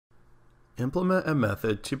Implement a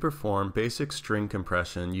method to perform basic string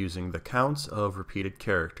compression using the counts of repeated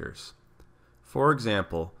characters. For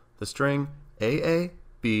example, the string AA,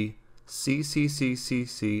 B, C, C, C, C,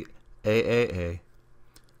 C, AAA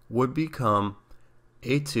would become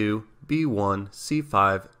A2, B1,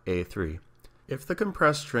 C5, A3. If the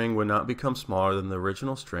compressed string would not become smaller than the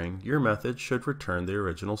original string, your method should return the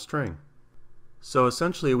original string. So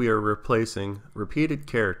essentially we are replacing repeated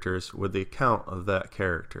characters with the count of that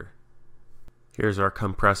character. Here's our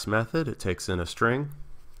compress method. It takes in a string.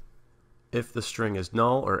 If the string is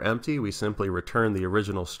null or empty, we simply return the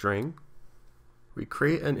original string. We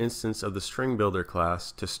create an instance of the string builder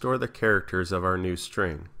class to store the characters of our new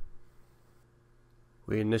string.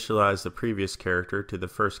 We initialize the previous character to the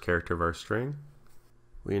first character of our string.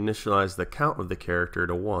 We initialize the count of the character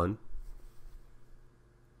to 1.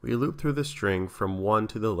 We loop through the string from 1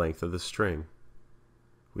 to the length of the string.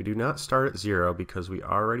 We do not start at 0 because we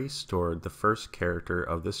already stored the first character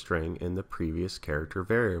of the string in the previous character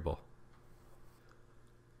variable.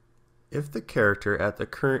 If the character at the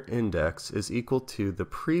current index is equal to the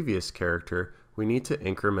previous character, we need to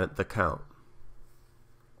increment the count.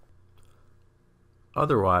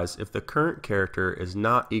 Otherwise, if the current character is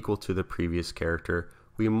not equal to the previous character,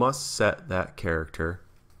 we must set that character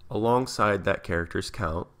alongside that character's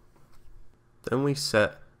count. Then we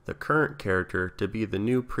set the current character to be the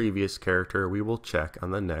new previous character we will check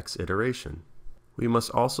on the next iteration. We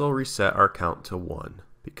must also reset our count to 1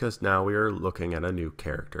 because now we are looking at a new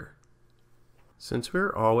character. Since we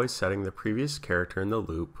are always setting the previous character in the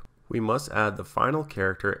loop, we must add the final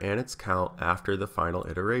character and its count after the final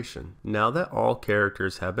iteration. Now that all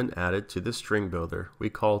characters have been added to the string builder, we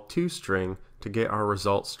call toString to get our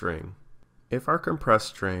result string. If our compressed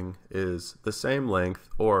string is the same length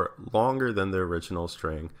or longer than the original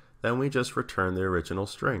string, then we just return the original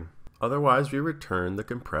string. Otherwise, we return the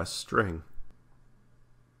compressed string.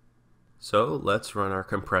 So let's run our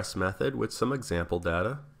compress method with some example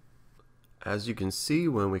data. As you can see,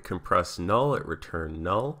 when we compress null, it returned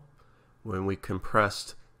null. When we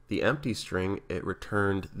compressed the empty string, it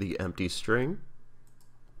returned the empty string.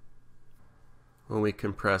 When we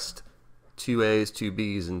compressed 2 A's, 2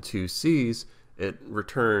 B's, and 2 C's, it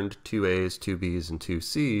returned 2 A's, 2 B's, and 2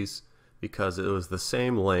 C's because it was the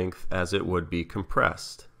same length as it would be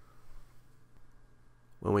compressed.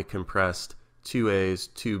 When we compressed 2 A's,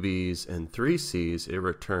 2 B's, and 3 C's, it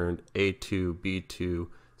returned A2, B2,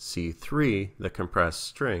 C3, the compressed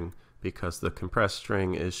string, because the compressed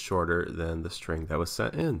string is shorter than the string that was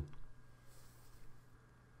sent in.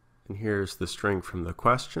 And here's the string from the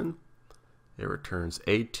question. It returns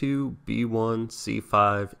A2, B1,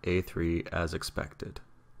 C5, A3 as expected.